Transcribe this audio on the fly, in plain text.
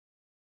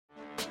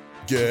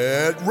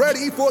Get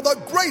ready for the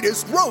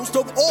greatest roast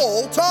of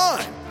all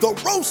time, the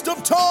Roast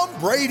of Tom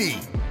Brady,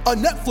 a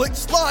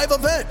Netflix live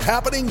event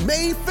happening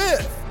May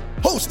 5th.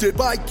 Hosted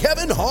by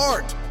Kevin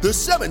Hart, the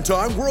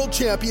 7-time world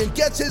champion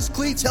gets his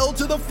cleats held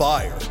to the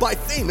fire by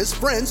famous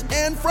friends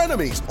and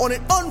frenemies on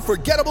an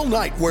unforgettable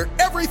night where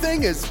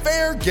everything is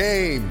fair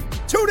game.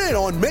 Tune in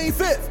on May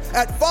 5th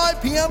at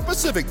 5 p.m.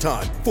 Pacific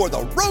time for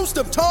the Roast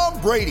of Tom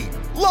Brady,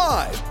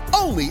 live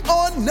only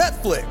on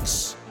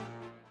Netflix.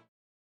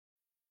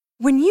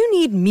 When you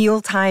need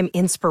mealtime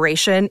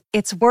inspiration,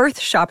 it's worth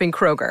shopping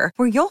Kroger,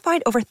 where you'll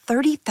find over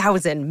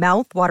 30,000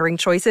 mouth-watering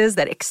choices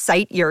that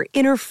excite your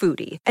inner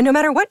foodie. And no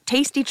matter what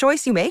tasty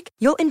choice you make,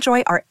 you'll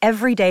enjoy our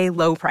everyday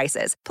low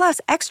prices, plus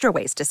extra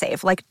ways to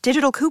save, like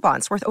digital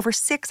coupons worth over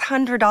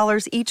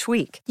 $600 each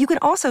week. You can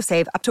also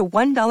save up to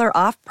 $1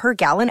 off per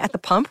gallon at the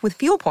pump with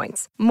fuel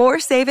points. More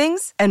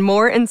savings and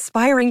more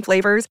inspiring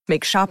flavors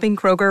make shopping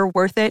Kroger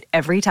worth it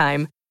every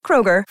time.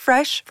 Kroger,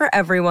 fresh for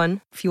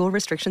everyone. Fuel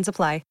restrictions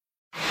apply.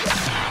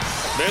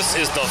 This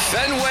is the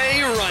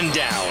Fenway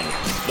Rundown,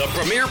 the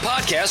premier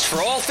podcast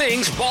for all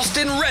things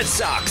Boston Red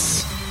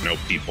Sox. I know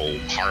people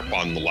harp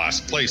on the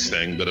last place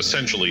thing, but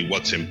essentially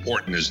what's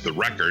important is the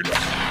record.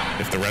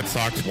 If the Red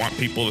Sox want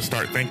people to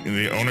start thinking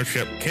the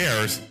ownership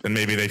cares, then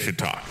maybe they should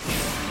talk.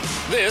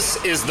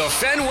 This is the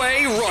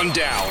Fenway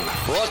Rundown,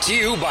 brought to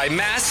you by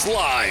Mass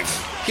Live.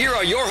 Here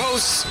are your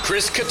hosts,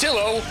 Chris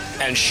Cotillo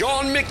and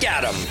Sean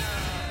McAdam.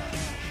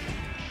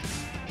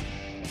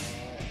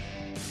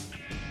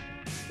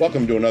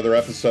 Welcome to another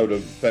episode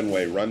of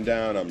Fenway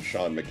Rundown. I'm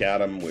Sean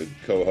McAdam with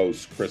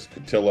co-host Chris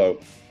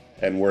Cotillo,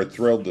 and we're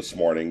thrilled this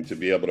morning to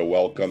be able to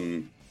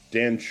welcome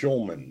Dan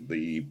Shulman,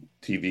 the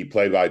TV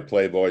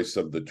play-by-play voice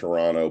of the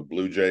Toronto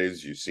Blue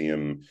Jays. You see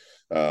him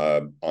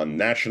on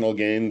national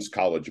games,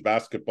 college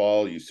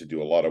basketball. Used to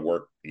do a lot of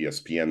work,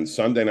 ESPN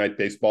Sunday Night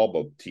Baseball,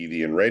 both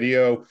TV and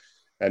radio,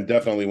 and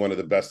definitely one of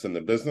the best in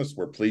the business.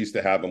 We're pleased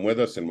to have him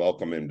with us and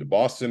welcome him to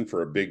Boston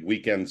for a big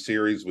weekend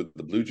series with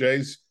the Blue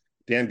Jays.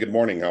 Dan, good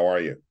morning. How are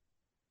you?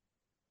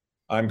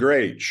 I'm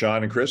great,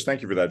 Sean and Chris.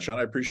 Thank you for that, Sean.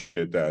 I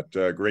appreciate that.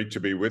 Great to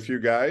be with you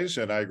guys,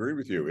 and I agree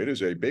with you. It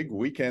is a big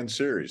weekend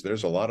series.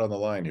 There's a lot on the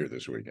line here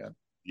this weekend.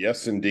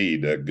 Yes,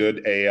 indeed. A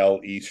good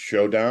AL East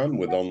showdown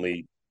with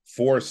only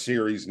 4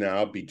 series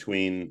now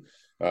between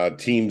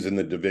teams in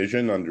the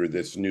division under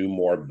this new,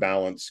 more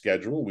balanced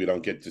schedule. We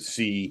don't get to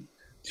see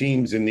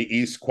teams in the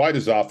East quite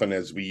as often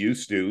as we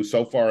used to.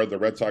 So far, the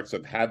Red Sox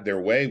have had their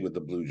way with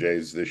the Blue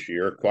Jays this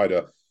year. Quite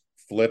a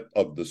flip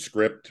of the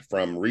script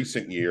from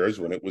recent years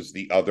when it was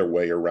the other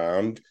way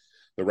around.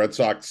 The Red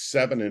Sox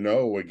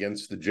 7-0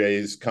 against the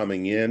Jays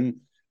coming in.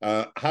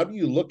 How do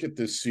you look at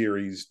this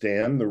series,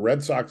 Dan? The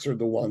Red Sox are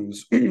the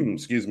ones,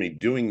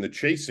 doing the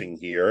chasing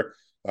here,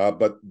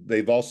 but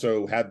they've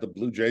also had the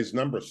Blue Jays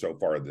number so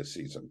far this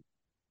season.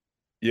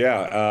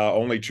 Yeah,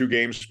 only 2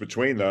 games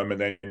between them,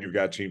 and then you've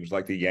got teams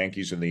like the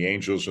Yankees and the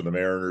Angels and the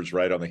Mariners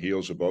right on the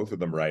heels of both of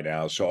them right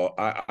now. So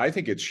I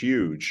think it's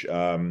huge.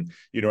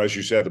 As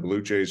you said, the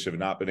Blue Jays have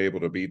not been able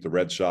to beat the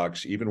Red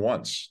Sox even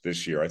once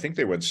this year. I think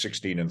they went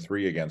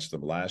 16-3 against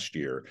them last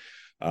year.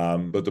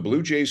 But the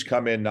Blue Jays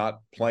come in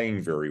not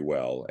playing very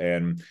well.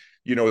 And,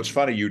 it's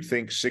funny, you'd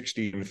think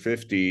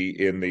 16-50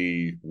 in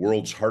the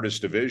world's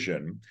hardest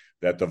division,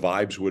 that the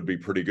vibes would be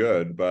pretty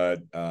good, but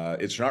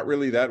it's not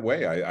really that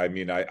way.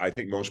 I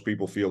think most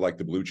people feel like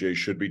the Blue Jays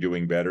should be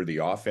doing better. The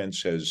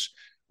offense has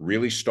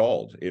really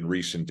stalled in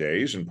recent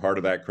days, and part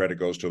of that credit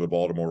goes to the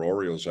Baltimore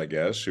Orioles, I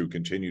guess, who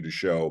continue to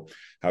show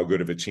how good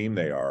of a team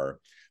they are.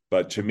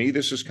 But to me,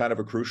 this is kind of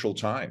a crucial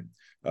time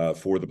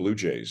for the Blue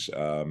Jays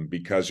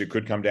because it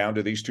could come down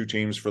to these 2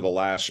 teams for the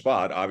last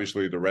spot.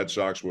 Obviously, the Red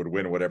Sox would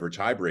win whatever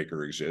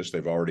tiebreaker exists.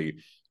 They've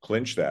already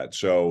clinched that.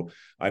 So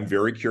I'm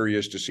very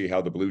curious to see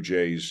how the Blue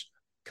Jays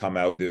come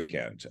out this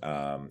weekend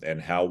and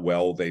how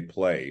well they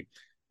play.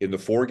 In the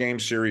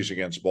 4-game series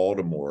against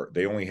Baltimore,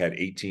 they only had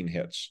 18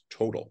 hits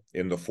total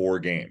in the 4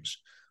 games.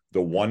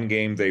 The 1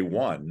 game they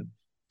won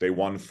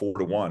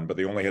 4-1, but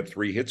they only had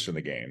 3 hits in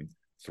the game.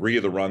 3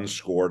 of the runs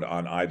scored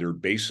on either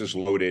bases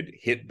loaded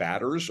hit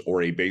batters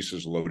or a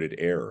bases loaded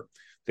error.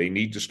 They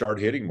need to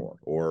start hitting more,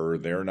 or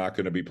they're not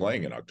going to be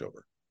playing in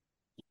October.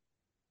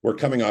 We're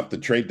coming off the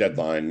trade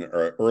deadline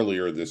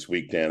earlier this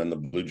week, Dan, and the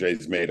Blue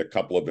Jays made a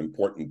couple of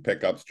important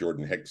pickups.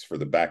 Jordan Hicks for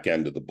the back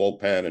end of the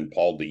bullpen and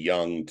Paul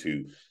DeYoung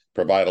to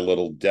provide a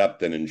little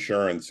depth and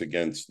insurance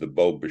against the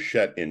Bo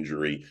Bichette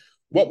injury.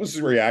 What was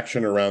the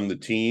reaction around the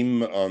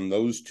team on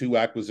those 2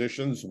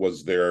 acquisitions?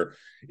 Was there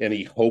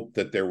any hope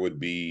that there would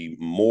be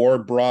more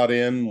brought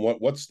in?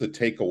 What's the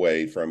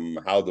takeaway from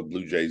how the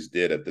Blue Jays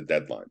did at the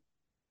deadline?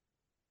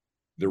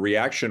 The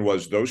reaction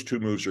was those 2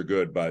 moves are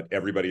good, but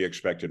everybody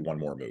expected one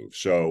more move.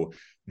 So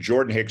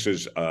Jordan Hicks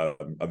is a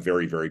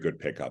very, very good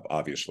pickup,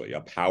 obviously.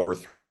 A power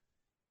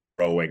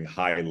throwing,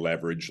 high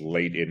leverage,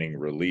 late inning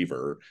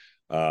reliever.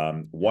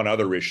 One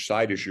other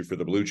side issue for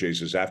the Blue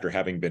Jays is after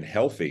having been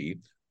healthy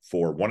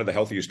for one of the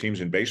healthiest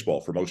teams in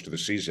baseball for most of the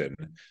season,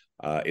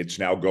 it's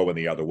now going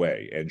the other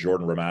way. And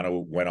Jordan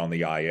Romano went on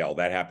the IL.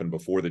 That happened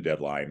before the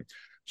deadline.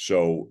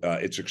 So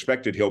it's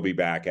expected he'll be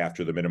back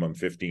after the minimum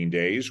 15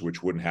 days,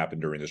 which wouldn't happen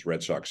during this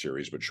Red Sox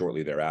series, but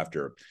shortly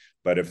thereafter.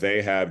 But if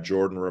they have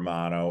Jordan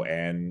Romano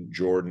and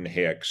Jordan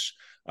Hicks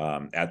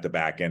at the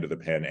back end of the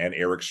pen, and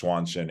Eric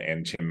Swanson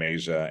and Tim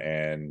Meza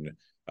and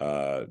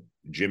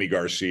Jimmy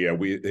Garcia,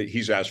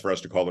 he's asked for us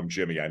to call him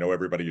Jimmy. I know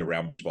everybody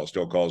around baseball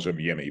still calls him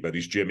Yimmy, but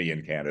he's Jimmy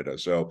in Canada.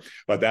 So,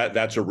 but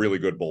that's a really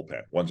good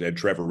bullpen. And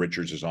Trevor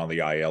Richards is on the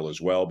IL as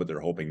well, but they're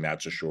hoping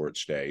that's a short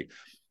stay.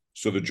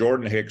 So the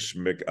Jordan Hicks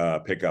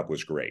pickup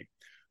was great.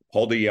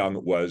 Paul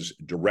DeJong was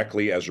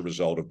directly as a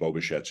result of Bo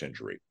Bichette's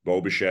injury. Bo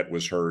Bichette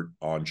was hurt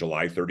on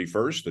July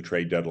 31st. The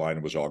trade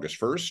deadline was August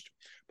 1st.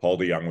 Paul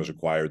DeJong was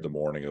acquired the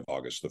morning of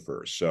August the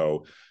 1st.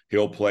 So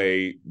he'll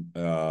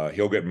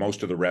get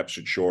most of the reps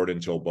at short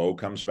until Bo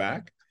comes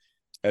back.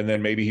 And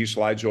then maybe he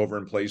slides over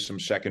and plays some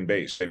second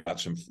base. They've got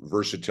some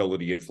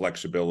versatility and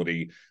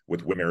flexibility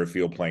with Whit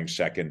Merrifield playing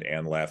second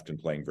and left and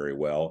playing very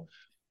well.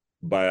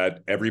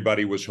 But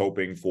everybody was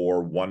hoping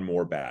for one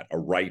more bat, a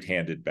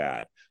right-handed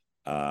bat.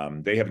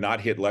 They have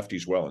not hit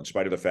lefties well, in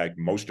spite of the fact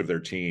most of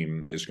their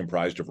team is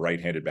comprised of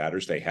right-handed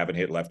batters. They haven't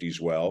hit lefties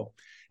well,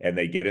 and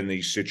they get in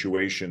these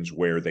situations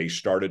where they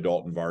start a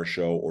Dalton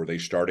Varsho or they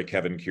start a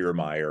Kevin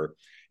Kiermaier,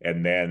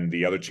 and then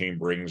the other team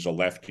brings a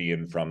lefty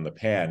in from the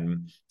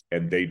pen,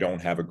 and they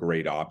don't have a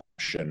great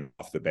option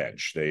off the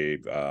bench.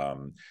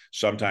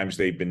 Sometimes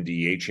they've been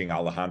DHing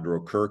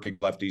Alejandro Kirk at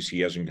lefties.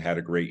 He hasn't had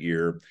a great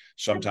year.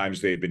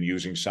 Sometimes they've been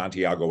using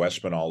Santiago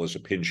Espinal as a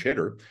pinch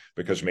hitter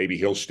because maybe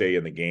he'll stay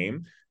in the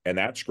game. And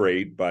that's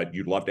great, but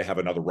you'd love to have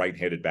another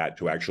right-handed bat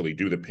to actually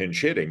do the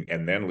pinch hitting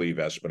and then leave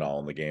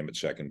Espinal in the game at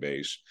second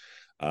base.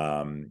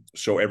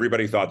 So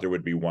everybody thought there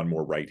would be one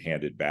more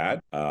right-handed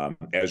bat.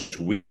 As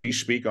we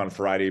speak on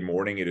Friday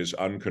morning, it is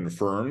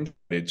unconfirmed.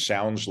 It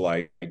sounds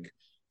like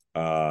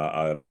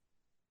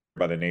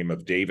by the name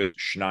of David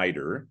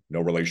Schneider, no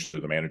relation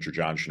to the manager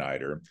John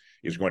Schneider,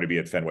 is going to be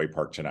at Fenway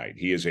Park tonight.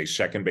 He is a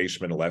second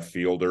baseman, left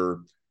fielder,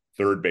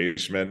 third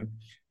baseman.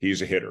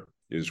 He's a hitter,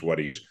 is what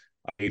he's.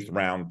 8th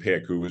round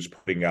pick who is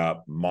putting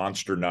up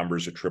monster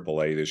numbers at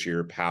AAA this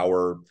year,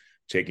 power,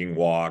 taking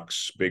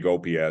walks, big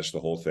OPS, the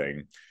whole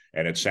thing.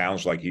 And it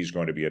sounds like he's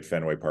going to be at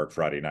Fenway Park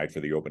Friday night for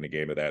the opening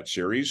game of that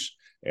series.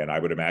 And I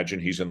would imagine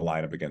he's in the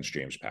lineup against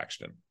James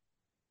Paxton.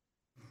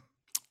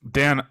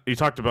 Dan, you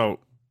talked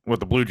about what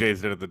the Blue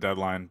Jays did at the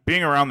deadline.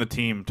 Being around the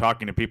team,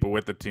 talking to people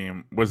with the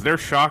team, was there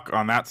shock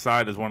on that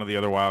side as one of the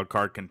other wild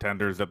card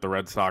contenders that the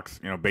Red Sox,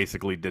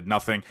 basically did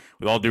nothing?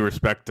 With all due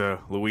respect to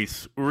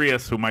Luis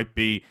Urias, who might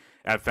be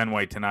at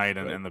Fenway tonight,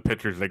 and the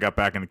pitchers they got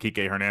back in the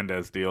Kike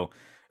Hernandez deal.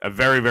 A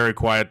very, very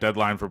quiet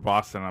deadline for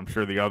Boston. I'm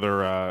sure the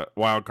other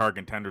wild card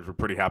contenders were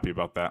pretty happy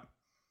about that.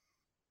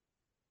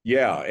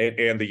 Yeah,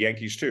 and the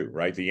Yankees too,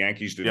 right? The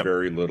Yankees did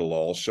very little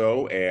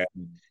also, and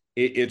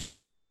it's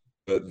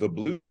the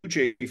Blue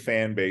Jay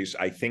fan base,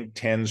 I think,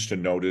 tends to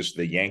notice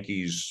the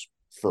Yankees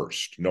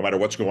first. No matter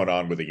what's going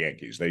on with the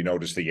Yankees, they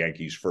notice the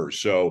Yankees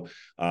first. So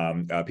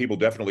people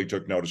definitely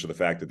took notice of the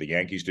fact that the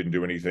Yankees didn't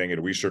do anything.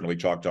 And we certainly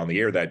talked on the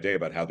air that day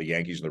about how the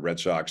Yankees and the Red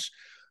Sox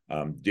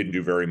didn't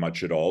do very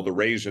much at all. The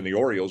Rays and the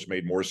Orioles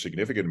made more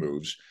significant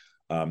moves.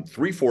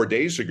 3-4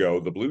 days ago,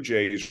 the Blue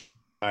Jays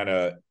kind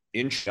of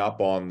inched up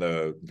on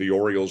the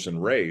Orioles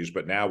and Rays,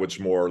 but now it's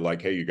more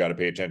like, hey, you got to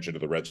pay attention to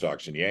the Red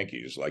Sox and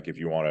Yankees, like if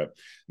you want to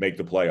make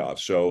the playoffs.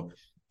 So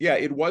yeah,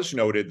 it was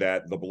noted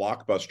that the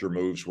blockbuster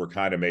moves were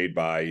kind of made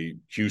by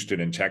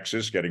Houston and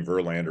Texas, getting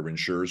Verlander and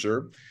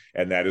Scherzer,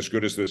 and that as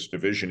good as this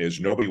division is,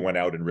 nobody went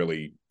out and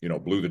really,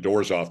 blew the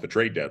doors off the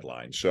trade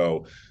deadline.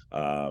 So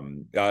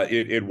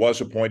it was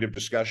a point of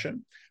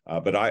discussion,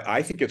 but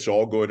I think it's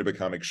all going to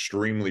become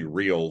extremely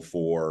real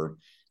for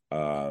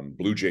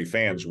Blue Jay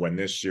fans when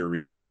this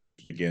series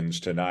begins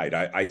tonight.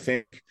 I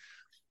think.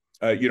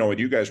 And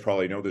you guys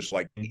probably know this,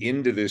 like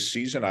into this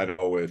season, I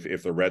don't know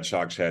if the Red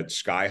Sox had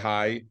sky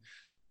high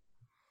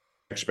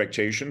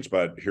expectations,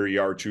 but here you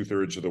are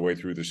 2/3 of the way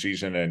through the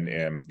season and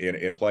in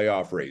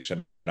playoff race.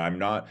 And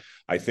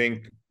I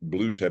think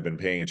Blues have been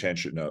paying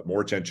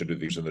more attention to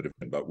these in the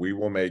division, but we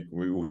will make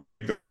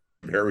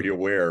very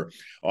aware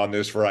on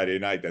this Friday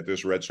night that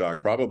this Red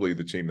Sox probably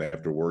the team they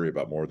have to worry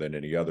about more than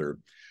any other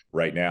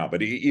right now.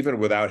 But even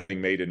without having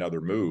made another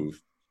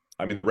move,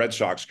 I mean, the Red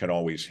Sox can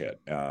always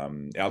hit.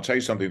 I'll tell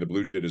you something the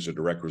Blues did as a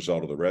direct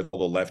result of all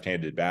the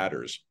left-handed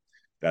batters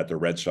that the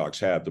Red Sox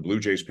have. The Blue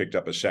Jays picked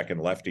up a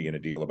second lefty in a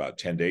deal about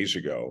 10 days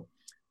ago,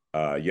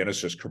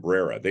 Genesis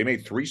Cabrera. They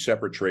made 3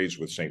 separate trades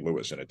with St.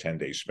 Louis in a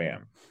 10-day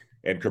span,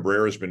 and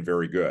Cabrera's been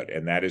very good,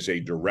 and that is a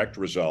direct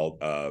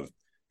result of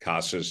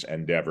Casas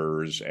and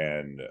Devers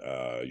and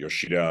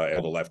Yoshida,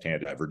 all the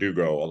left-handed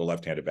Verdugo, all the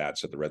left-handed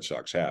bats that the Red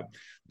Sox have.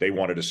 They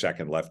wanted a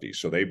second lefty,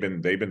 so they've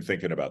been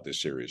thinking about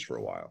this series for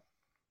a while.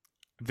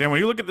 Dan,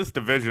 when you look at this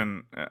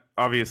division,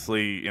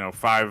 obviously,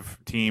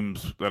 5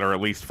 teams that are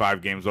at least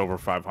 5 games over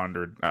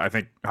 500. I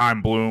think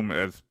Chaim Bloom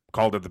has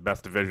called it the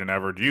best division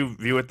ever. Do you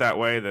view it that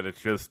way, that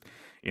it's just,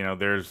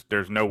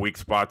 there's no weak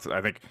spots?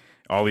 I think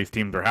all these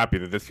teams are happy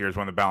that this year is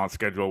when the balanced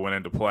schedule went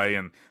into play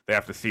and they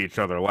have to see each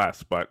other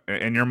less. But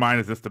in your mind,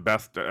 is this the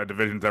best a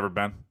division's ever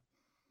been?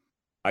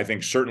 I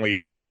think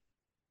certainly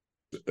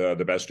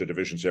the best of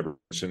divisions ever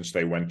since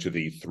they went to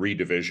the 3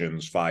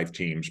 divisions, 5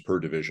 teams per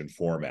division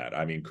format.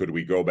 I mean, could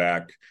we go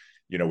back,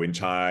 in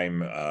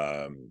time?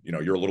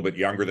 You're a little bit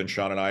younger than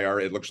Sean and I are,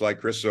 it looks like,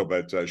 Chris. So,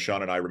 but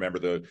Sean and I remember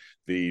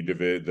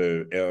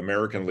the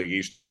American League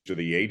East to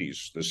the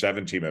 80s. The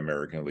 7-team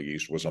American League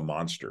East was a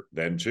monster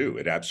then too.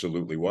 It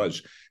absolutely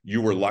was.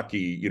 You were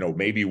lucky,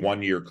 maybe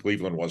one year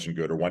Cleveland wasn't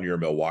good or one year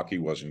Milwaukee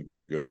wasn't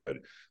good,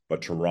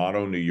 but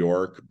Toronto, New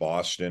York,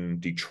 Boston,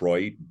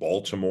 Detroit,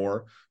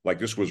 Baltimore, like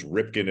this was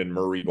Ripken and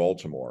Murray,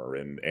 Baltimore,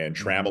 and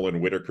Trammell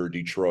and Whitaker,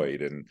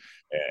 Detroit, and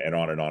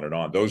on and on and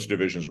on. Those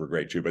divisions were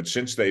great too. But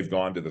since they've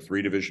gone to the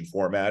 3 division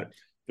format,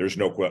 there's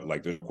no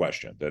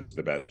question that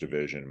the best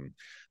division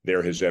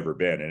there has ever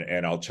been.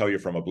 And I'll tell you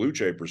from a Blue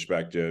Jay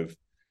perspective,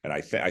 and I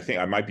think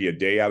I might be a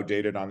day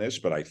outdated on this,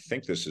 but I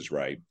think this is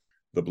right.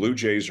 The Blue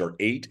Jays are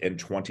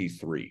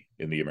 8-23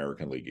 in the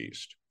American League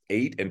East.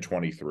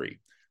 8-23.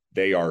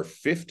 They are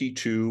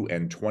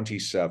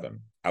 52-27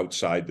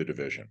 outside the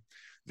division.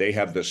 They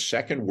have the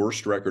second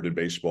worst record in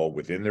baseball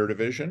within their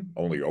division.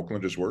 Only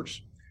Oakland is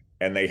worse.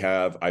 And they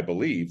have, I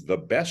believe, the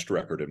best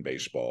record in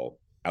baseball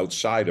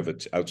outside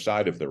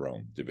of their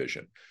own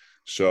division.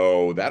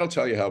 So that'll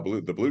tell you how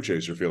the Blue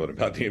Jays are feeling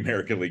about the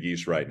American League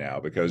East right now,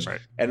 because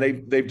and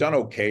they've done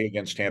okay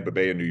against Tampa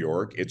Bay and New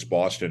York. It's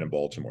Boston and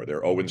Baltimore.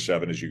 They're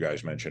 0-7, as you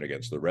guys mentioned,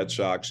 against the Red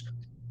Sox,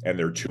 and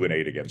they're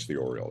 2-8 against the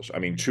Orioles. I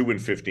mean,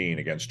 2-15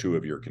 against 2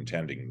 of your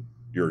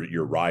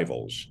your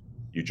rivals.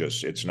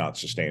 It's not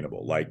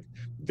sustainable. Like,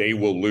 they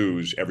will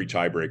lose every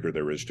tiebreaker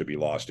there is to be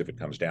lost if it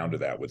comes down to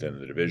that within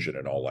the division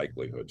in all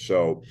likelihood.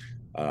 So,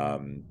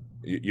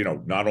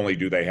 not only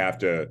do they have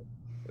to,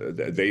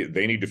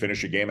 they need to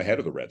finish a game ahead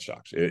of the Red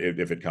Sox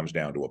if it comes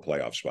down to a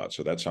playoff spot.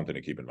 So that's something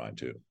to keep in mind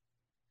too.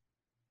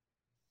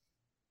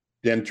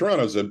 Dan,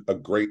 Toronto's a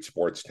great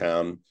sports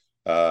town.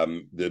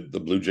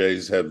 The Blue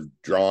Jays have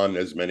drawn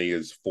as many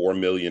as 4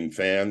 million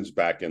fans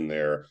back in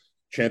their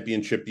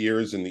championship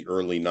years in the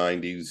early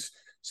 90s.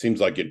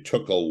 Seems like it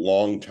took a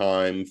long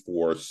time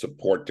for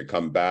support to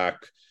come back,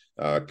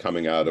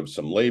 coming out of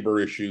some labor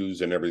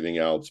issues and everything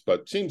else.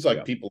 But seems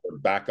like people are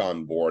back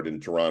on board in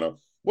Toronto.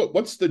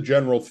 What's the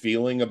general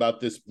feeling about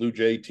this Blue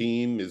Jay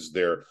team? Is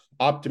there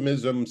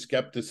optimism,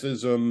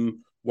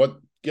 skepticism?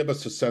 Give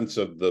us a sense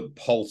of the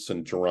pulse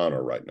in Toronto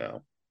right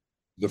now.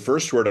 The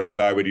first word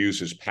I would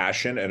use is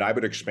passion, and I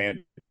would expand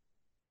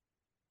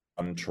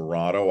on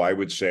Toronto. I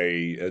would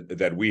say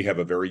that we have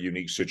a very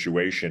unique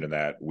situation in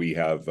that we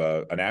have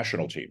a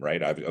national team,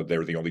 right?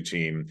 They're the only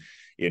team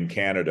in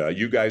Canada.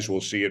 You guys will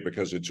see it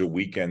because it's a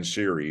weekend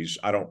series.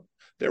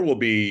 There will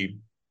be,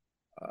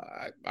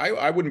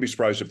 I wouldn't be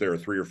surprised if there are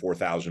 3,000 or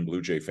 4,000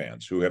 Blue Jay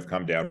fans who have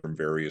come down from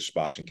various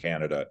spots in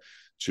Canada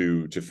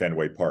to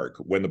Fenway Park.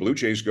 When the Blue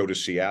Jays go to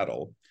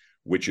Seattle,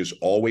 which is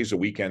always a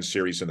weekend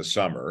series in the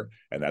summer,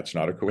 and that's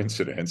not a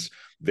coincidence,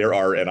 there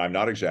are, and I'm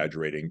not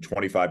exaggerating,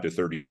 25 to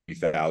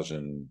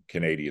 30,000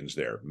 Canadians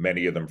there,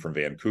 many of them from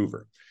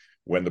Vancouver.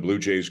 When the Blue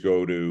Jays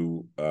go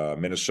to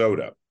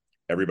Minnesota,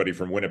 everybody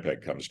from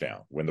Winnipeg comes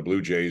down. When the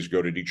Blue Jays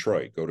go to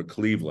Detroit, go to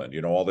Cleveland,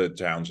 all the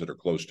towns that are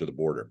close to the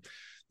border.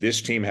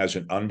 This team has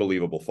an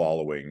unbelievable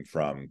following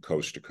from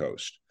coast to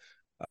coast.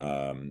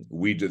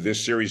 We did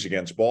this series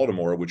against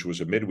Baltimore, which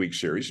was a midweek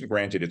series, and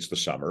granted it's the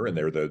summer and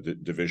they're the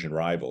division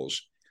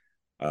rivals.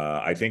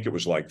 I think it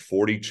was like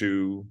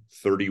 42,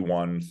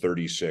 31,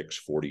 36,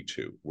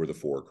 42 were the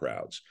 4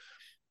 crowds.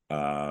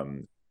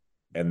 And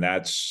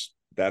that's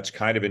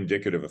kind of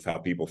indicative of how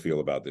people feel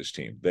about this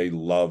team. They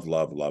love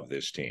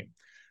this team.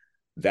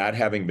 That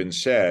having been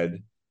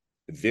said,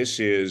 this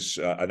is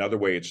another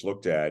way it's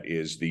looked at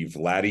is the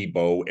Vladdy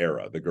Bo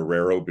era, the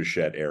Guerrero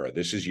Bichette era.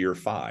 This is year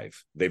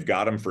 5. They've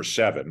got him for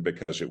 7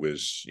 because it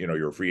was,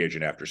 you're a free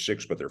agent after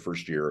 6, but their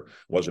first year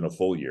wasn't a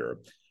full year.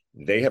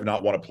 They have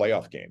not won a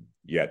playoff game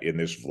yet in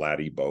this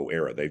Vladdy Bo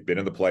era. They've been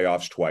in the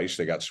playoffs twice.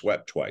 They got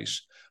swept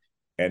twice.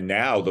 And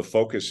now the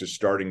focus is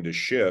starting to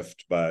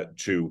shift,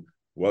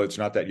 well, it's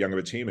not that young of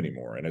a team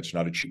anymore, and it's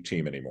not a cheap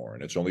team anymore,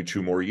 and it's only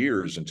 2 more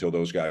years until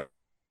those guys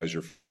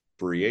are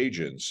free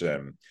agents.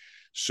 And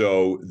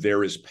so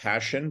there is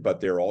passion,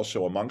 but there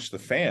also amongst the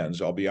fans,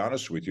 I'll be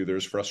honest with you,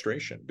 there's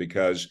frustration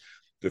because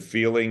the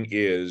feeling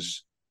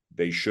is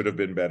they should have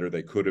been better.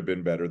 They could have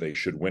been better. They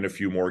should win a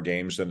few more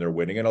games than they're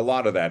winning. And a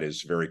lot of that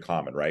is very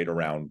common, right,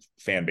 around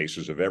fan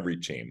bases of every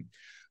team.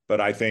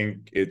 But I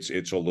think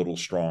it's a little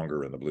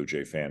stronger in the Blue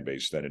Jay fan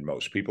base than in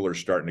most. People are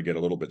starting to get a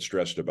little bit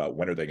stressed about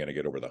when are they going to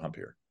get over the hump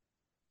here.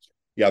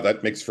 Yeah,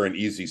 that makes for an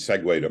easy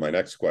segue to my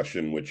next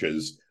question, which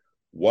is,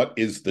 what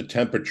is the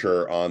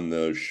temperature on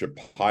the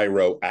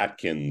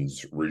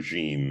Shapiro-Atkins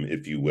regime,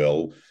 if you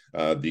will?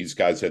 These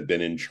guys have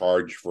been in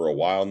charge for a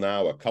while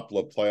now, a couple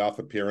of playoff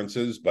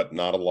appearances, but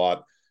not a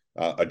lot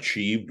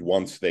achieved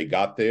once they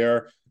got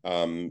there.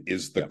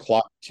 Is the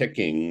clock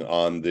ticking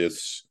on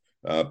this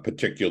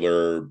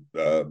particular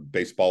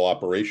baseball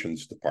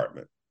operations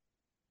department?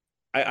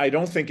 I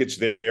don't think it's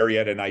there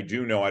yet, and I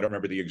do know, I don't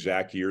remember the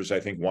exact years. I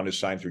think one is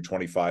signed through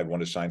 25,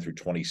 one is signed through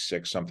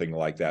 26, something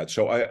like that.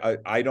 So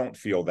I don't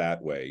feel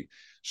that way.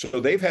 So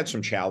they've had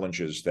some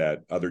challenges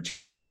that other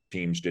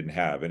teams didn't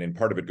have. And in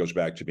part of it goes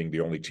back to being the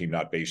only team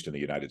not based in the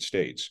United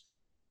States.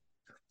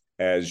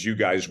 As you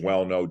guys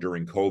well know,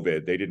 during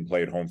COVID, they didn't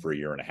play at home for a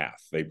year and a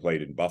half. They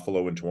played in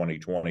Buffalo in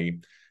 2020,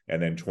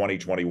 and then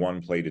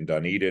 2021 played in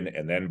Dunedin,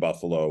 and then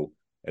Buffalo,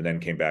 and then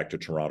came back to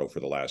Toronto for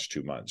the last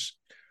 2 months.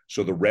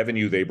 So the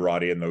revenue they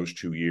brought in those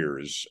 2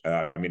 years,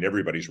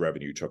 everybody's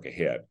revenue took a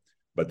hit,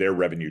 but their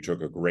revenue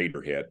took a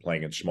greater hit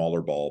playing in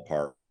smaller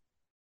ballparks,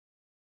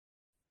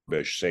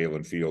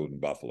 Salem Field in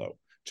Buffalo,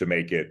 to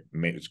make it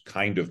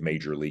kind of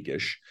major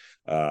league-ish.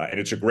 And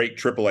it's a great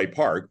AAA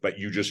park, but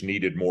you just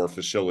needed more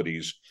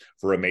facilities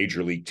for a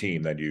major league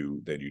team than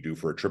you do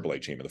for a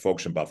AAA team. And the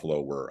folks in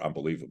Buffalo were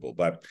unbelievable,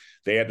 but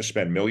they had to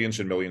spend millions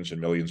and millions and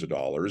millions of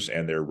dollars,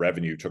 and their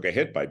revenue took a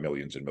hit by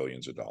millions and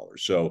millions of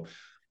dollars. So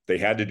they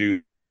had to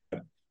do.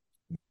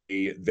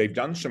 They've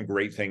done some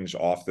great things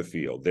off the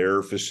field.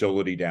 Their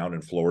facility down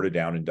in Florida,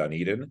 down in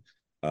Dunedin,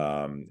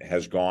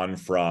 has gone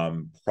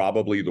from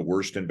probably the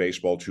worst in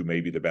baseball to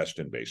maybe the best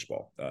in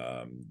baseball.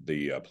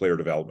 The player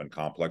development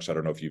complex, I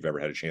don't know if you've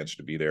ever had a chance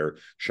to be there,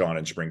 Sean,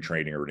 in spring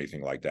training or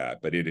anything like that,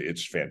 but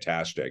it's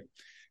fantastic.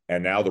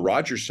 And now the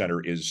Rogers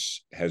Center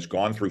has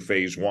gone through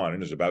phase 1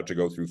 and is about to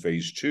go through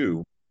phase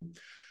 2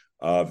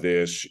 of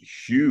this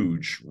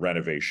huge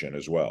renovation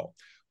as well.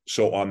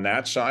 So on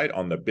that side,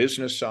 on the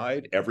business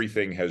side,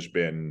 everything has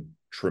been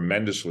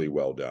tremendously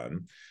well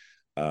done.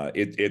 But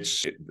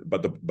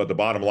the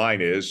bottom line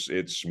is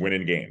it's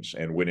winning games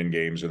in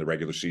the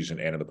regular season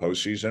and in the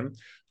postseason.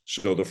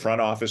 So the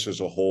front office as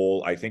a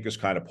whole, I think, is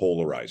kind of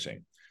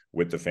polarizing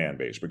with the fan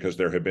base, because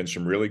there have been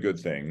some really good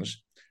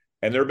things,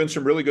 and there have been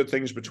some really good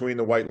things between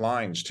the white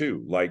lines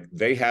too. Like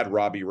they had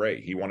Robbie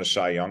Ray, he won a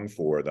Cy Young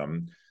for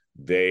them.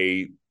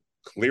 They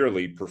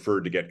clearly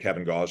preferred to get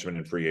Kevin Gausman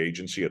in free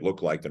agency, it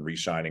looked like, than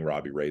re-signing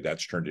Robbie Ray.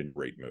 That's turned into a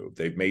great move.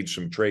 They've made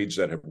some trades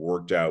that have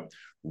worked out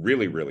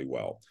really, really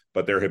well,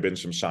 but there have been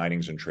some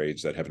signings and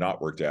trades that have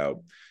not worked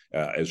out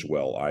as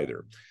well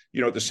either.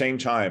 At the same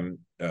time,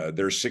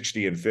 they're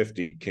 60 and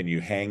 50. Can you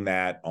hang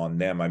that on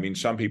them? I mean,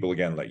 some people,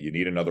 again, like, you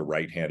need another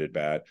right-handed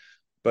bat,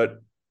 but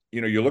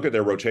you look at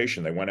their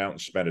rotation. They went out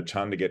and spent a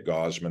ton to get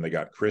Gausman. They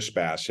got Chris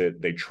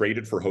Bassett. They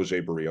traded for Jose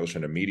Barrios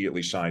and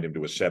immediately signed him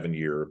to a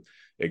 7-year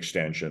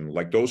extension.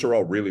 Like, those are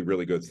all really,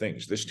 really good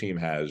things. This team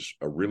has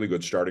a really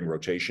good starting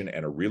rotation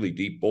and a really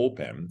deep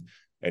bullpen,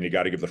 and you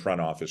got to give the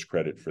front office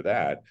credit for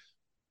that.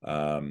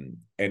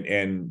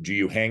 And do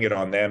you hang it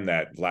on them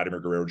that Vladimir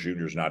Guerrero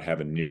Jr. is not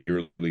having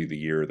nearly the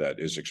year that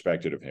is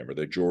expected of him, or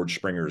that George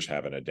Springer's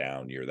having a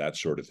down year, that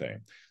sort of thing?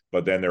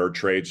 But then there are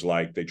trades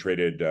like they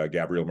traded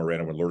Gabriel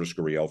Moreno and Lourdes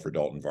Gurriel for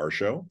Dalton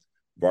Varsho.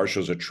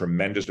 Varsho's a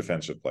tremendous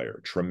defensive player,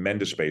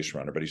 tremendous base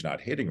runner, but he's not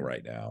hitting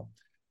right now.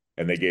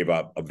 And they gave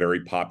up a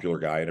very popular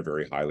guy and a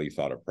very highly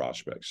thought of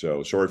prospect.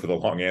 So sorry for the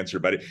long answer,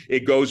 but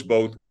it goes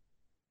both.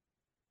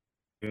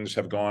 Things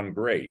have gone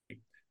great.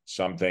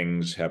 Some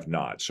things have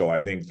not. So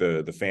I think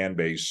the fan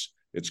base,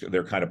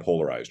 they're kind of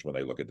polarized when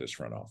they look at this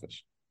front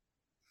office.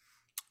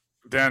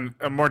 Dan,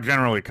 more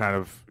generally,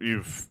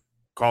 you've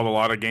called a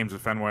lot of games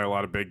at Fenway, a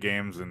lot of big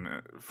games, and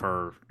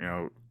for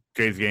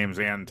Jays games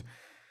and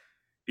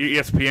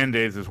ESPN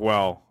days as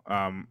well.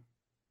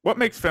 What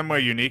makes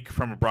Fenway unique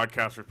from a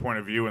broadcaster's point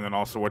of view, and then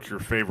also what's your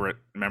favorite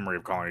memory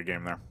of calling a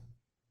game there?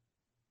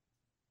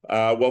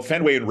 Well,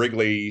 Fenway and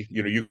Wrigley,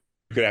 you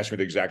could ask me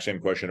the exact same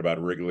question about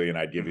Wrigley, and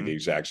I'd give you the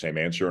exact same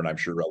answer, and I'm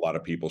sure a lot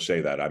of people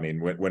say that. I mean,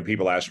 when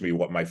people ask me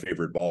what my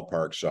favorite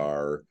ballparks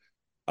are,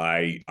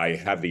 I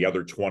have the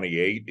other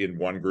 28 in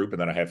one group, and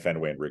then I have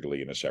Fenway and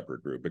Wrigley in a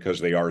separate group, because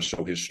they are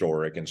so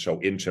historic and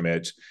so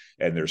intimate,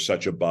 and there's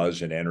such a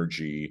buzz and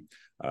energy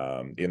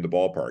in the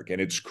ballpark. And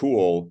it's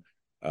cool.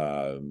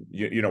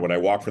 When I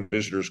walk from the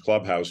visitors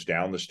clubhouse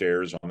down the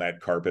stairs on that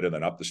carpet and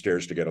then up the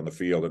stairs to get on the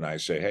field, and I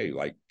say, hey,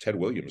 like Ted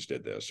Williams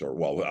did this, or,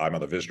 well, I'm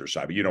on the visitor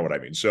side, but you know what I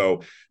mean?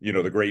 So,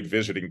 the great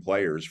visiting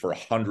players for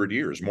 100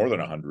 years, more than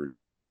 100.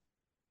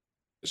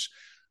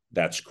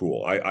 That's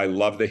cool. I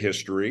love the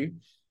history.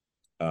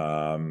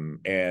 And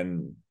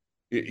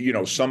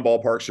some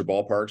ballparks are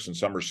ballparks and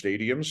some are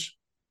stadiums.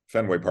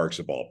 Fenway Park's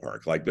a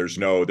ballpark. Like, there's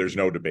no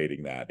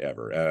debating that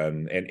ever.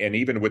 And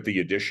even with the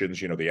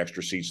additions, the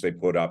extra seats they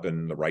put up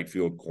in the right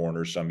field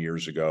corner some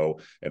years ago,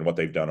 and what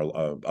they've done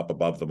up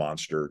above the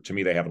monster, to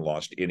me, they haven't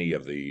lost any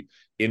of the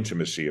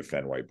intimacy of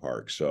Fenway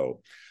Park.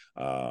 So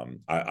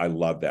I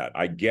love that.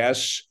 I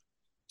guess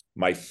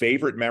my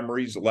favorite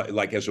memories,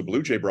 like as a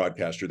Blue Jay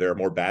broadcaster, there are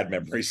more bad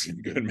memories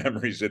than good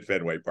memories at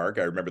Fenway Park.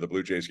 I remember the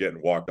Blue Jays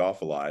getting walked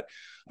off a lot.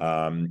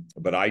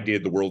 But I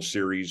did the World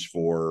Series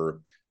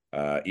for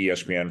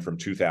ESPN from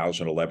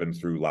 2011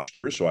 through last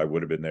year. So I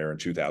would have been there in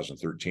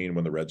 2013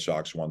 when the Red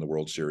Sox won the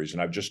World Series.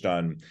 And I've just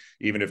done,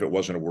 even if it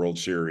wasn't a World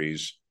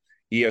Series,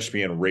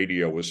 ESPN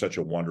radio was such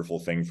a wonderful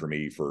thing for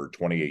me for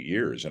 28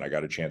 years. And I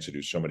got a chance to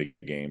do so many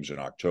games in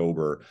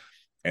October,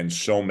 and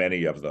so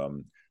many of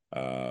them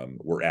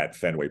were at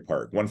Fenway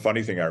Park. One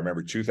funny thing I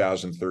remember,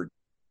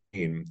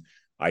 2013,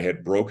 I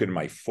had broken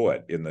my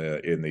foot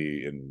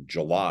in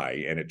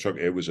July, and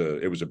it was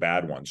a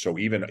bad one. So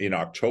even in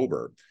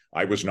October,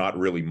 I was not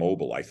really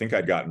mobile. I think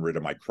I'd gotten rid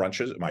of my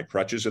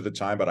crutches at the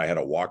time, but I had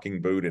a walking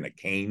boot and a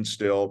cane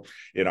still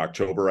in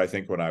October, I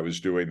think, when I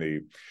was doing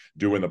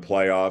the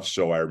playoffs.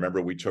 So I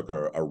remember we took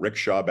a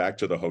rickshaw back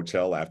to the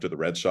hotel after the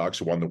Red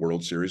Sox won the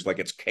World Series. Like,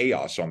 it's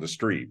chaos on the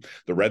street.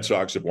 The Red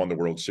Sox have won the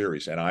World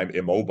Series, and I'm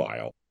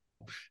immobile.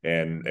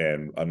 And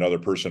another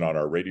person on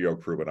our radio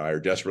crew and I are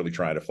desperately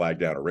trying to flag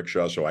down a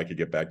rickshaw so I could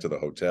get back to the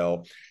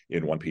hotel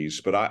in one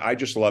piece. But I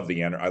just love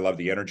I love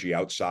the energy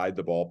outside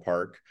the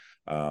ballpark.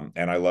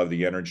 And I love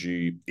the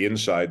energy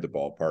inside the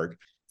ballpark.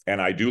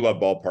 And I do love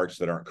ballparks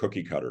that aren't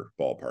cookie cutter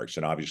ballparks.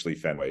 And obviously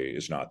Fenway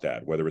is not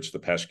that, whether it's the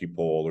pesky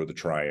pole or the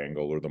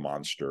triangle or the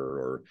monster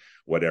or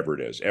whatever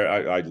it is.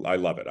 I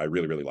love it. I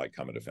really, really like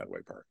coming to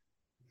Fenway Park.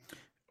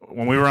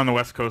 When we were on the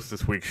West Coast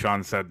this week,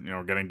 Sean said,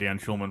 getting Dan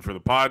Shulman for the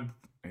pod.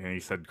 And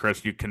he said,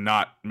 Chris, you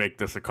cannot make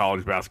this a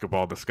college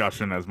basketball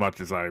discussion as much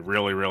as I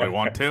really, really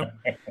want to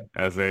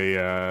as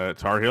a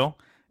Tar Heel.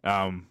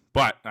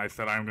 But I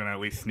said I'm going to at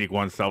least sneak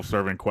one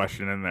self-serving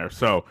question in there.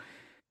 So,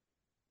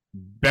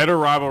 better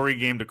rivalry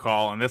game to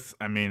call. And this,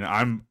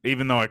 I'm,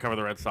 even though I cover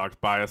the Red Sox,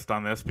 biased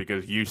on this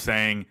because you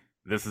saying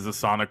this is a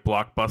Sonic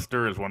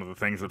blockbuster is one of the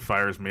things that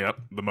fires me up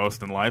the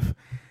most in life.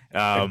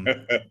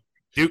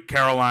 Duke,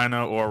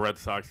 Carolina, or Red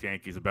Sox,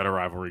 Yankees, a better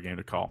rivalry game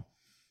to call.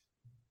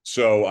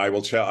 So I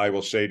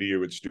will say to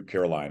you, it's Duke,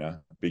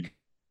 Carolina, because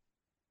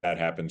that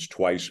happens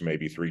twice,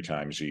 maybe 3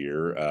 times a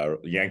year.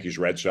 Yankees,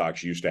 Red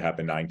Sox used to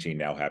happen 19,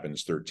 now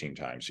happens 13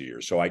 times a year.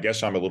 So I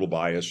guess I'm a little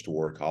biased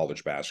toward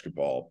college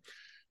basketball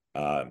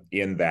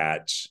in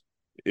that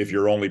if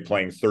you're only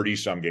playing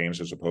 30-some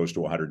games as opposed to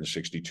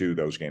 162,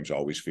 those games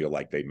always feel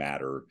like they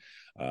matter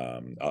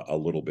a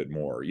little bit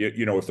more.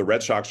 If the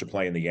Red Sox are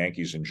playing the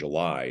Yankees in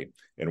July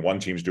and one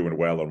team's doing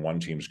well and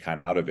one team's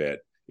kind of out of it,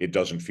 it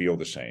doesn't feel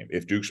the same.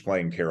 If Duke's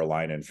playing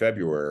Carolina in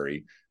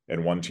February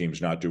and one team's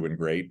not doing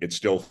great, it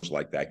still feels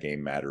like that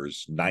game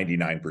matters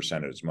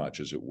 99% as much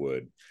as it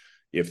would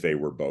if they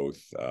were both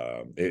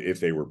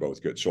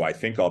good. So I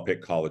think I'll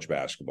pick college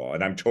basketball,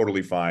 and I'm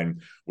totally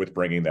fine with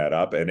bringing that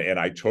up. And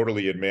I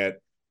totally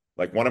admit,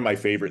 like, one of my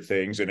favorite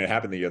things, and it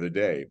happened the other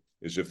day,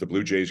 is if the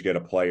Blue Jays get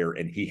a player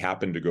and he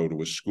happened to go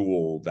to a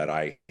school that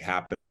I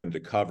happen to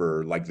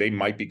cover, like, they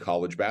might be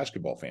college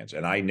basketball fans.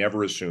 And I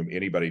never assume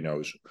anybody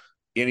knows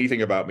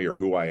anything about me or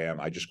who I am.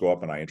 I just go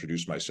up and I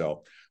introduce myself.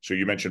 So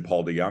you mentioned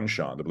Paul DeYoung,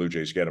 Sean. The Blue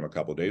Jays get him a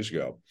couple of days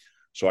ago.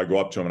 So I go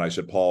up to him and I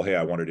said, Paul, hey,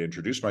 I wanted to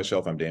introduce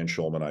myself. I'm Dan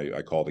Shulman.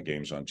 I call the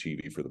games on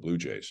TV for the Blue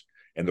Jays.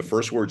 And the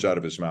first words out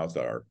of his mouth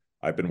are,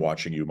 I've been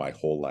watching you my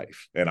whole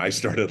life. And I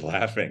started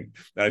laughing.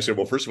 And I said,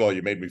 well, first of all,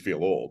 you made me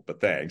feel old, but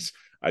thanks.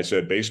 I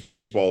said,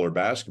 baseball or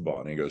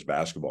basketball? And he goes,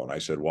 basketball. And I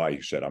said, why?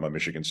 He said, I'm a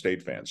Michigan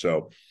State fan.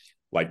 So,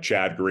 like,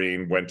 Chad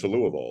Green went to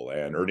Louisville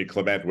and Ernie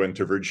Clement went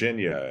to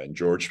Virginia and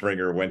George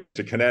Springer went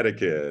to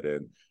Connecticut.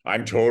 And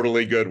I'm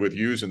totally good with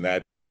using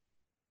that,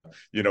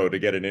 to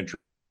get an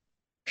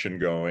introduction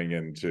going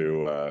and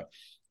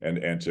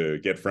to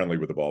get friendly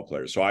with the ball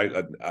players. So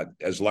I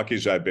as lucky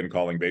as I've been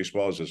calling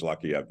baseball, as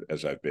lucky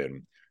as I've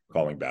been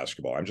calling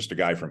basketball. I'm just a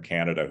guy from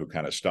Canada who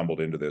kind of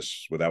stumbled into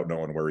this without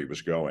knowing where he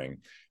was going.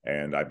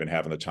 And I've been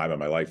having the time of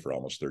my life for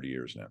almost 30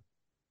 years now.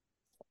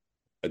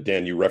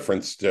 Dan, you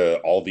referenced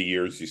all the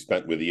years you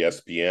spent with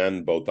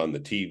ESPN, both on the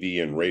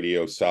TV and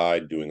radio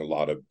side, doing a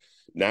lot of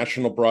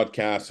national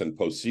broadcasts and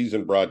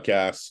postseason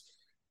broadcasts.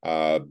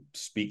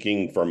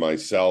 Speaking for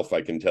myself,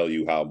 I can tell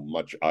you how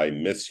much I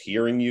miss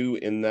hearing you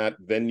in that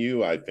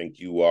venue. I think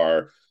you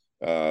are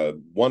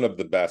one of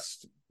the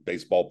best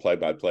baseball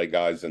play-by-play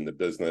guys in the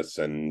business.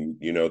 And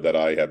you know that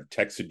I have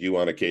texted you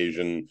on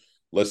occasion,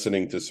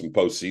 listening to some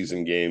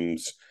postseason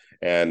games,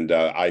 and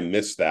I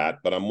miss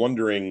that. But I'm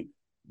wondering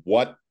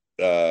what's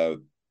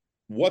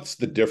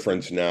the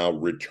difference now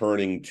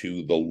returning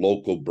to the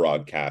local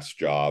broadcast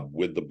job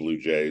with the Blue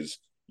Jays?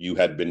 You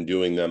had been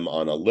doing them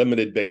on a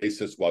limited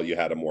basis while you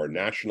had a more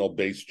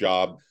national-based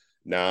job.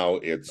 Now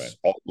it's right.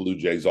 All Blue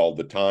Jays all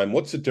the time.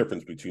 What's the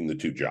difference between the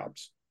two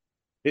jobs?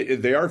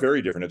 They are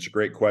very different. It's a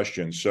great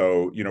question.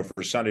 So,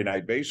 for Sunday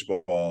Night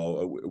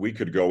Baseball, we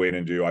could go in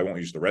and do, I won't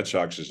use the Red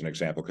Sox as an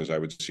example because I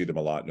would see them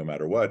a lot no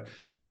matter what.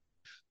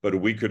 But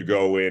we could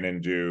go in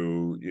and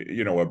do,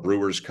 a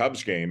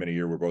Brewers-Cubs game in a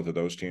year where both of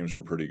those teams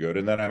were pretty good.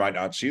 And then I might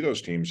not see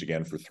those teams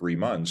again for 3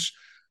 months.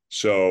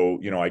 So,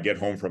 I get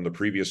home from the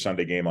previous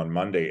Sunday game on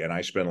Monday and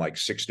I spend like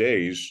 6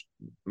 days.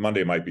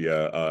 Monday might be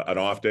an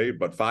off day,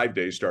 but 5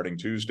 days starting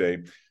Tuesday,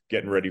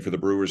 getting ready for the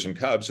Brewers and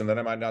Cubs. And then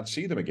I might not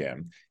see them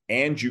again.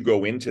 And you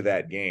go into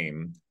that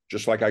game,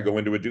 just like I go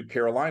into a Duke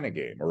Carolina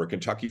game or a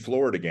Kentucky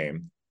Florida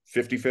game,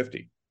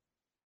 50-50.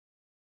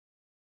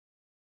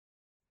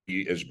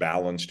 As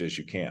balanced as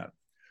you can.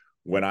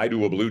 When I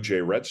do a Blue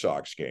Jay Red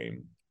Sox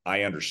game,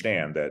 I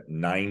understand that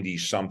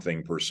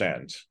 90-something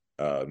percent,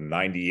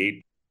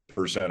 98%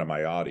 of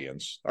my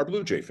audience are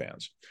Blue Jay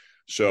fans.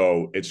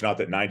 So it's not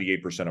that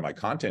 98% of my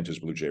content is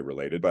Blue Jay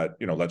related, but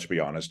let's be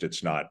honest,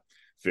 it's not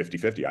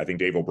 50-50. I think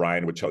Dave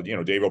O'Brien would tell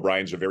you, Dave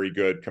O'Brien's a very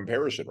good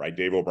comparison, right?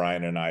 Dave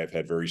O'Brien and I have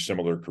had very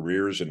similar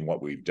careers in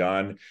what we've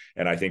done.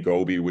 And I think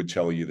Obi would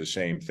tell you the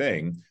same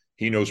thing.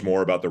 He knows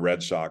more about the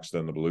Red Sox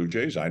than the Blue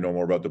Jays. I know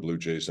more about the Blue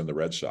Jays than the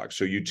Red Sox.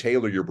 So you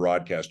tailor your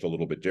broadcast a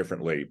little bit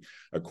differently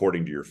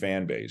according to your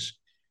fan base.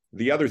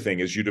 The other thing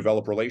is you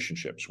develop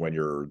relationships when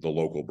you're the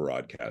local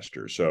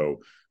broadcaster. So,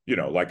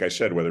 like I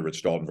said, whether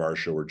it's Dalton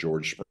Varsho or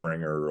George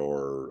Springer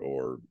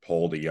or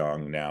Paul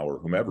DeYoung now or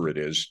whomever it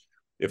is,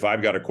 if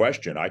I've got a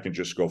question, I can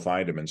just go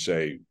find him and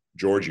say,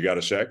 George, you got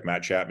a sec?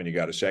 Matt Chapman, you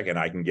got a sec? And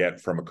I can get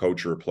from a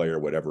coach or a player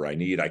whatever I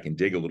need. I can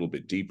dig a little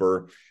bit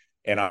deeper,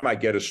 and I might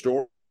get a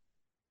story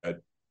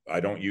that I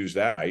don't use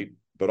that night,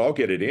 but I'll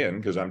get it in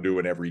because I'm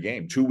doing every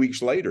game. 2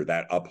 weeks later,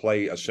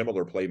 a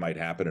similar play might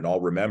happen, and I'll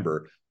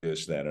remember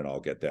this then, and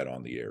I'll get that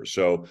on the air.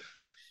 So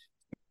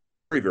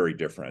very, very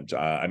different.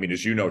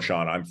 As you know,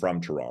 Sean, I'm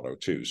from Toronto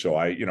too. So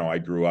I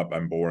grew up,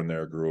 I'm born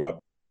there, grew up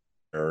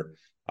there.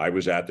 I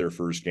was at their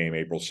first game,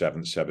 April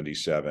 7th,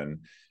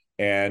 77.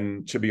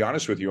 And to be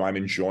honest with you, I'm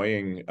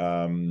enjoying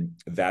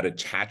that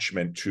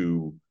attachment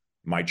to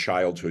my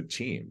childhood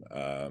team.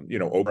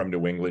 Over from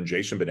New England,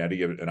 Jason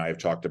Benetti and I have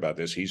talked about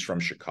this. He's from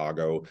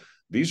Chicago.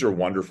 These are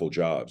wonderful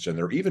jobs. And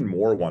they're even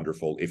more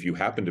wonderful if you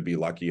happen to be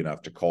lucky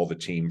enough to call the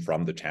team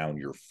from the town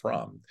you're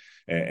from.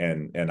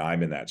 And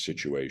I'm in that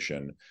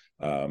situation.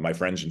 My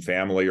friends and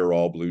family are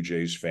all Blue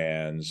Jays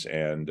fans,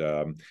 and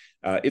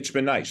it's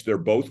been nice. They're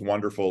both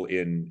wonderful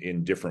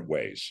in different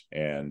ways.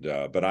 And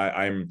but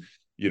I'm,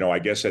 I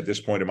guess at this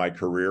point in my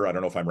career, I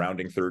don't know if I'm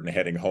rounding third and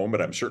heading home,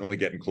 but I'm certainly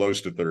getting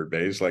close to third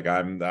base. Like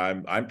I'm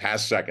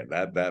past second.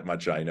 That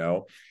much I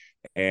know.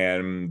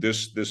 And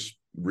this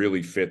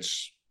really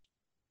fits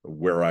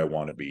where I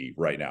want to be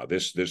right now.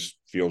 This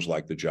feels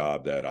like the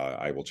job that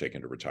I will take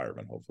into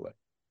retirement, hopefully.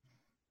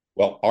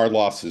 Well, our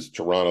loss is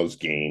Toronto's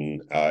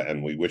gain,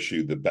 and we wish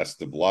you the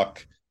best of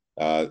luck.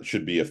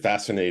 Should be a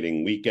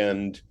fascinating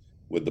weekend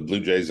with the Blue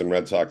Jays and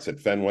Red Sox at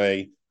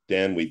Fenway.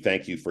 Dan, we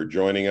thank you for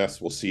joining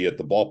us. We'll see you at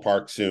the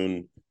ballpark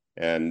soon.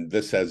 And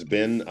this has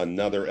been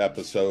another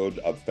episode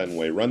of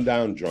Fenway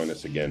Rundown. Join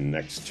us again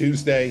next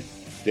Tuesday.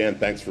 Dan,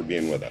 thanks for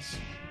being with us.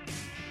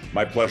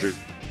 My pleasure.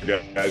 You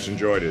guys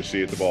enjoyed it. See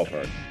you at the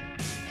ballpark.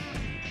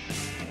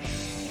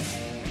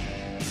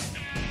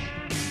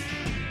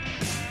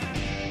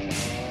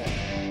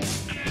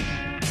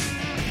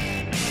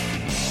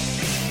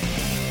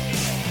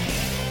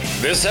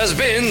 This has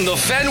been the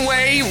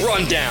Fenway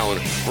Rundown,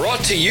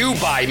 brought to you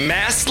by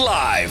Mass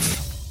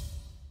Live.